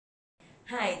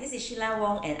Hi, this is Sheila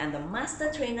Wong and I'm the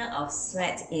Master Trainer of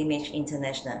Sweat Image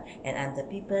International and I'm the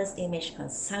People's Image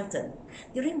Consultant.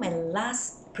 During my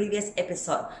previous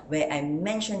episode where I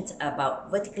mentioned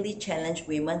about vertically challenged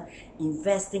women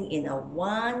investing in a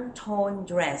one-tone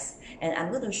dress, and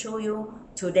I'm going to show you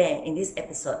today in this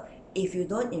episode, if you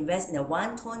don't invest in a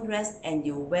one-tone dress and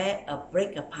you wear a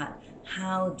break apart,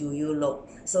 how do you look?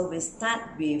 So we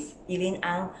start with Eileen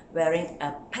Ang wearing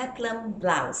a peplum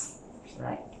blouse,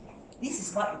 right? This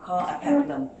is what we call a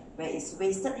peplum, where it's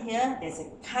waisted here, there's a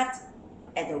cut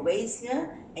at the waist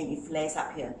here, and it flares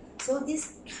up here. So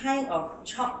this kind of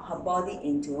chop her body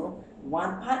into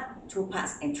one part, two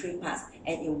parts, and three parts,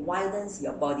 and it widens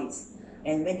your bodies.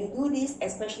 And when you do this,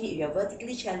 especially if you're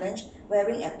vertically challenged,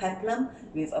 wearing a peplum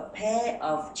with a pair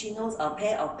of chinos or a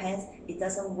pair of pants, it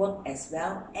doesn't work as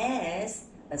well as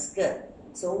a skirt.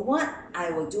 So what I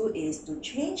will do is to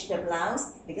change the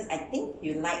blouse, because I think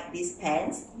you like these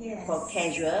pants for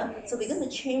casual. So we're going to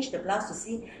change the blouse to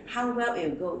see how well it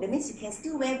will go. That means you can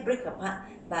still wear break apart,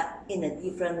 but in a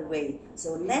different way.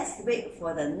 So let's wait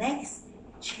for the next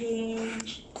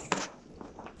change.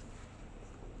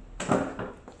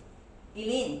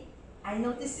 Eileen, I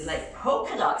noticed you like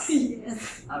polka dots.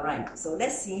 Yes. Alright, so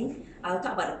let's see. I'll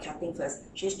talk about the cutting first.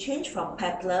 She's changed from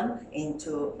peplum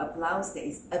into a blouse that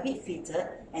is a bit fitted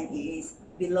and it is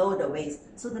below the waist.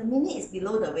 So the minute it's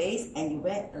below the waist and you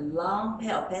wear a long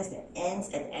pair of pants that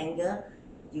ends at the angle,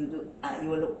 you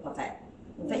will look perfect.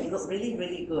 In fact, you look really,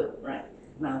 really good. Right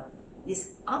now,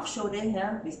 this off shoulder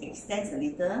here, which extends a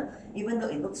little, even though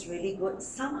it looks really good,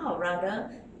 somehow or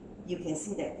rather, you can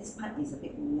see that this part is a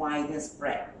bit wider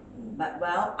spread. But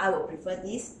well, I would prefer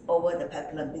this over the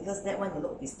peplum because that one you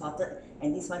look distorted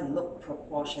and this one you look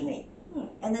proportionate.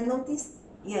 And then notice,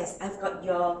 yes, I've got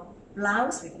your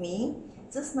blouse with me.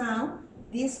 Just now,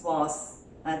 this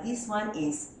one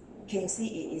is, can you see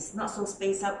it is not so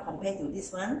spaced out compared to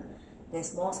this one?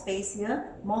 There's more space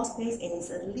here, more space, and it's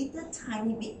a little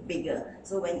tiny bit bigger.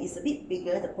 So when it's a bit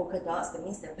bigger, the polka dots, that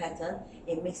means the pattern,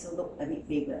 it makes you look a bit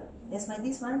bigger. That's why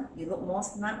this one, you look more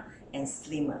snug and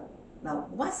slimmer. Now,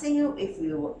 what say you if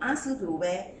we will ask you to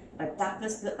wear a darker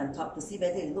skirt on top to see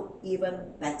whether you look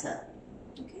even better?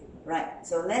 Okay. Right,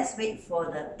 so let's wait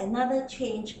for another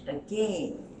change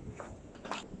again.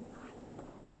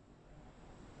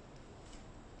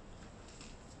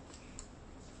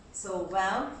 So,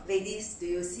 well, ladies, do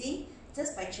you see?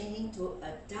 Just by changing to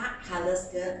a dark color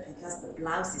skirt, because the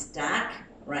blouse is dark,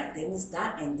 right? That means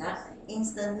dark and dark.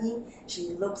 Instantly, she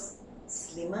looks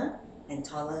slimmer and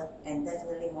taller and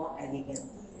definitely more elegant.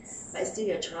 Yes. But it's still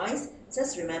your choice.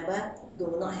 Just remember,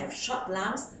 do not have short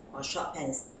blouse or short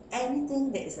pants.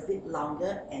 Anything that is a bit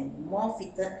longer and more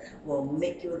fitted will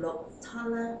make you look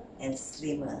taller and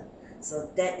slimmer. So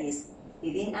that is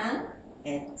Eileen Ang,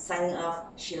 and signing off,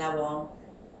 Sheila Wong,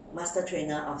 Master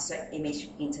Trainer of Sweat Image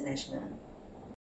International.